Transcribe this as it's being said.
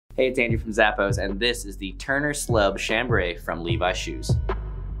Hey, it's Andrew from Zappos, and this is the Turner Slub Chambray from Levi shoes.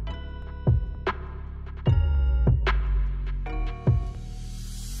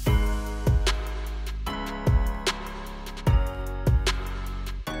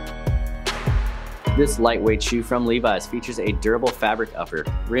 This lightweight shoe from Levi's features a durable fabric upper,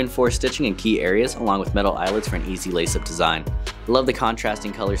 reinforced stitching in key areas, along with metal eyelets for an easy lace-up design. I love the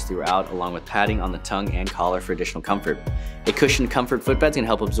contrasting colors throughout, along with padding on the tongue and collar for additional comfort. A cushioned comfort footbed can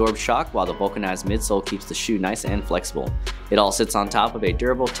help absorb shock, while the vulcanized midsole keeps the shoe nice and flexible. It all sits on top of a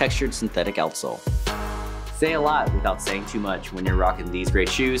durable textured synthetic outsole. Say a lot without saying too much when you're rocking these great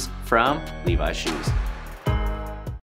shoes from Levi Shoes.